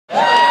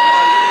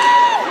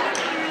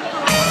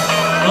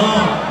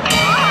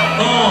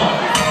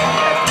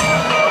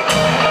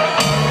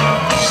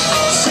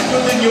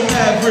Simple than your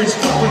average,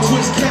 pop a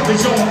twist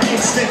cabbage on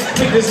instant.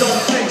 Niggas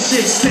don't think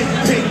shit, stick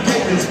pink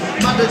papers.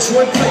 My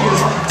Detroit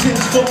players,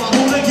 tins for my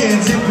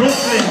hooligans in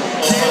Brooklyn.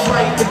 Damn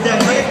right, with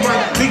that head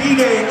right, Biggie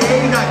there,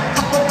 every night.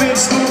 Pop up in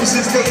school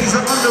since days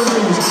of under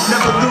rules.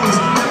 Never lose,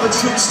 never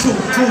choose to,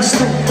 cruise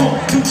through,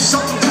 do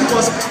something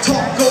to us,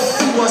 talk, go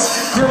through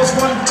us. Girls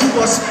run to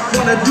us,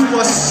 wanna do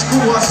us,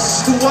 screw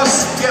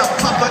us, yeah,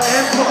 Papa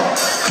and Pop.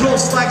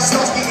 Close like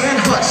Starsky and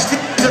Hutch, stick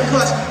the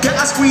clutch,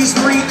 yeah, I squeeze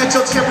 3 at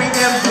your cherry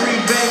M3,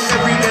 bang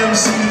every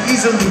MC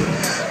easily.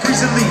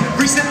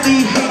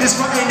 Recently, haters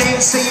fucking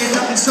ain't saying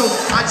nothing, so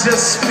I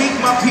just speak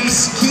my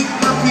peace, keep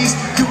my peace.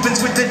 Cubans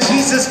with the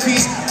Jesus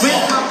piece, with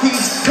my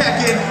peace,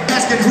 packing,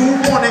 asking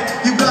who want it.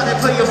 You gotta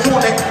play a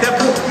phone it, that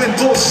Brooklyn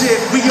bullshit,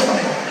 we on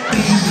it.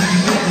 Baby,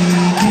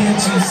 can't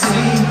you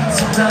see?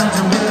 Sometimes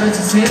your words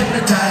just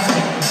hypnotize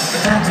me.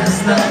 And I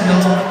just love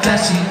your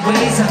flashy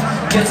ways. I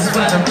guess it's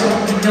why I'm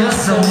broken, you're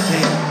so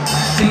big.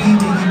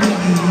 Baby,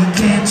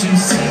 can't you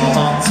see?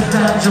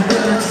 Sometimes your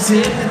words just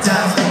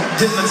hypnotize me.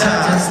 I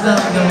just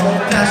love your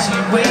flashy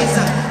ways.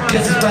 I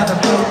guess it's why I'm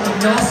broken,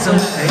 you're so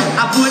big.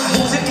 I put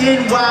holes in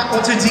NY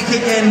onto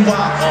DKNY.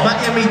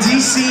 Miami,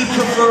 DC,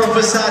 prefer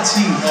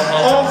Versace.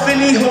 All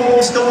Philly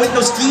hoes, though with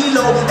no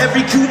skilo.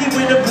 Every cutie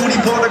with a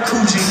booty bought a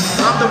coochie.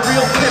 I'm the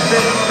real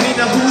pimpin',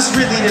 meaning who's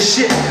really the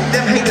shit.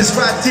 Them haters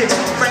ride dicks.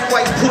 Frank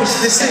White push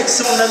the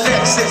 6 on the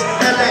Lexus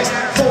LX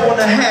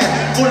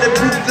 4.5.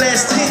 Bulletproof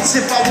glass tits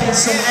if I want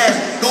some ass.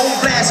 Gon'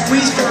 blast,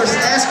 squeeze first,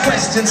 ask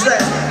questions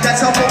last.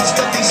 That's how most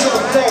of these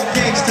so-called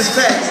gangsters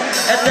fast.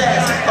 At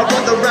last, I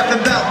rather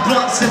rapping about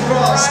blunts and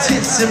bras,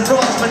 tits and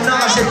bras,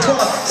 menage a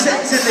trois,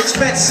 sex and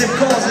expensive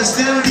cars, and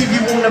still leave you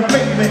on the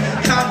pavement.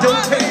 Condo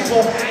paid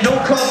for, no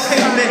car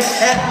payment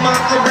at my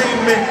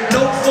arraignment.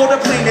 Note for the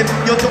plaintiff,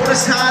 your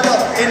daughter's tied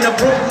up in the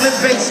Brooklyn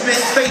basement.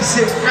 Face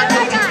it,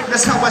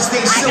 that's how I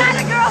stay so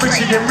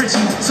richer than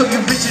Richie, so you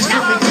bitches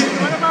come and get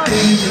me.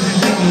 Baby,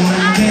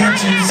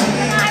 can't you see?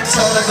 It's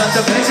all about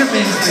the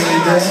Benjamins,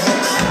 baby.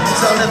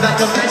 It's all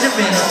about the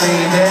Benjamins,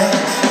 baby.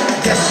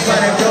 Guess what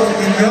I wrote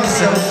in your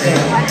so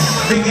big.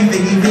 Biggie,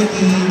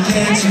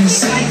 can't you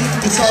see?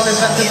 It's all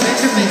about the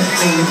Benjamins,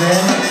 baby.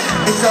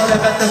 It's all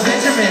about the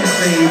Benjamins,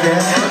 baby.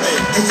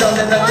 It's all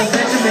about the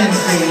Benjamins,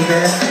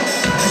 baby.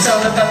 It's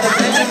all about the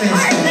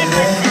Benjamins,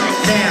 baby.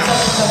 Now,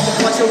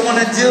 what you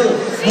wanna do?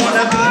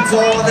 Wanna be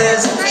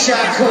ballers,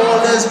 shot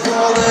callers,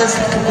 brawlers.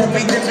 We'll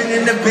be dipping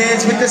in the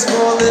beds with the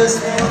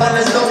spoilers. On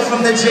the low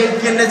from the Jake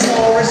and the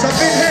Taurus. I've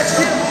been head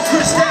screwed,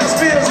 crystal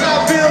spills,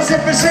 hot bills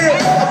in Brazil.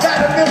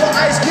 About a mill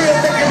ice grill,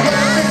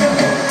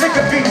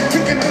 nigga be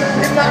kicking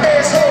in my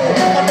asshole.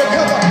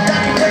 Undercover,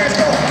 Donnie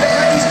Brasco, like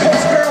my East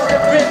Coast girl, the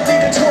Bentley,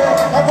 the Toro,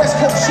 on West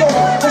Coast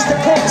shore. Push the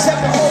court,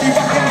 740,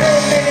 rockin'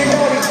 real many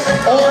naughty.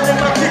 All in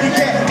my kitty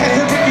cat, at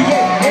the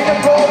Riviera, in the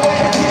Broadway,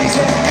 the kitties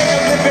with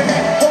living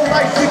whole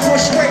life we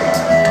push straight.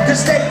 The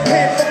state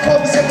pen for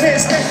clothes and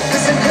pants,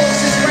 listen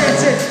close is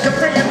granted. The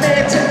praying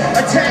man to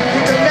attack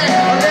with the Mac.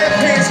 On left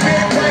hand, spin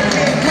right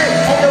hand, grip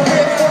on the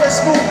whip for the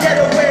smooth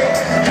getaway.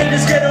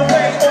 Haters get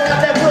away, all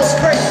that will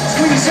spray.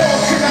 Squeeze off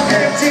till I'm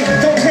empty.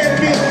 Don't tempt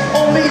me,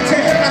 only to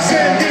him I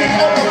send me.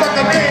 All about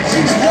the man,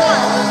 she's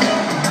wild.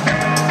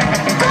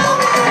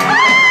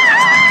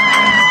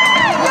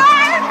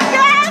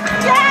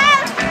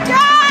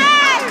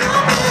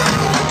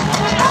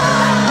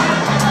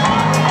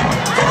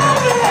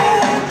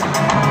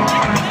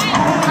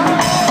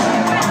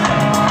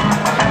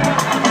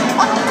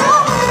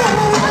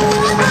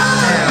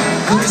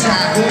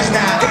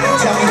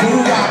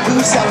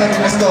 Selling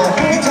in the store.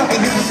 You tell me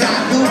who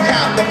got, who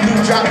cop, the blue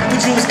drop, who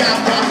juice got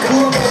pop,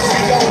 who goes to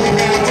go and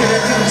then to the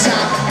new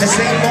top. The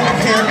same old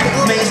pimp,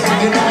 mainstream,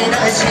 you know ain't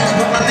nothing changed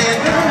but my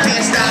land.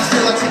 Can't stop,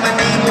 still I take my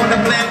name on the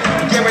blimp.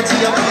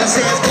 Guarantee all my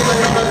sales, give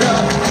another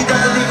love. You don't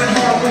believe in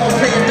hard, won't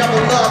play a double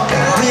love.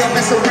 We don't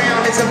mess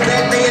around, it's a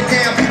bed, lay it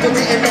down. People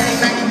didn't know me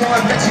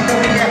 91, bet you know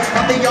me now.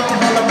 I'm the young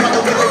holler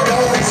brother with a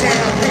gold in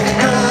town.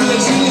 No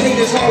B.I.G.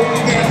 haters hold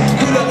me down.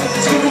 Pull up,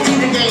 Scooby Doo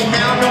the game,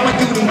 now I know my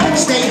duty.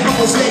 Stay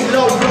humble, stay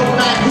low, roll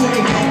like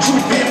booty. True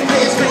pimp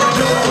players, make a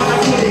blow on the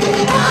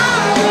booty.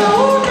 I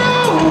don't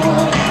know,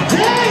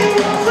 they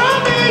were from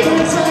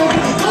me, so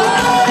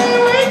I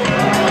wait.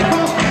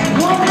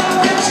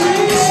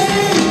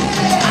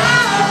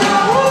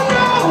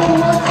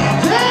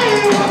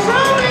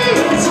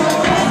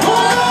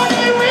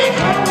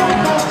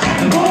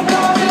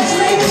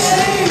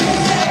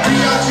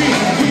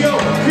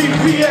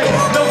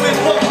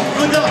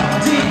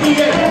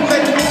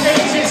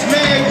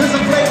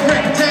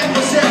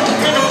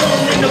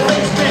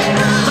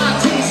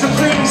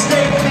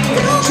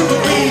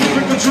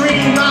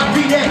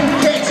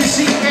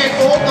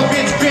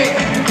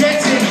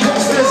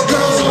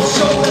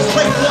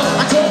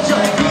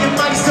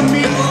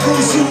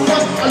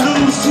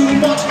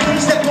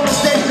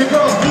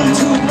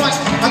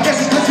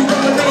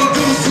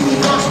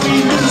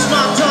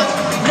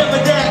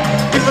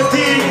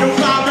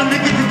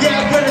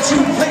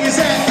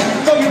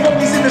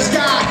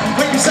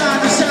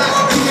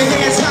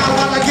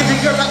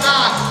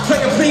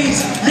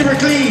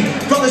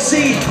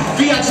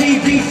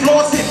 PB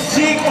flossing.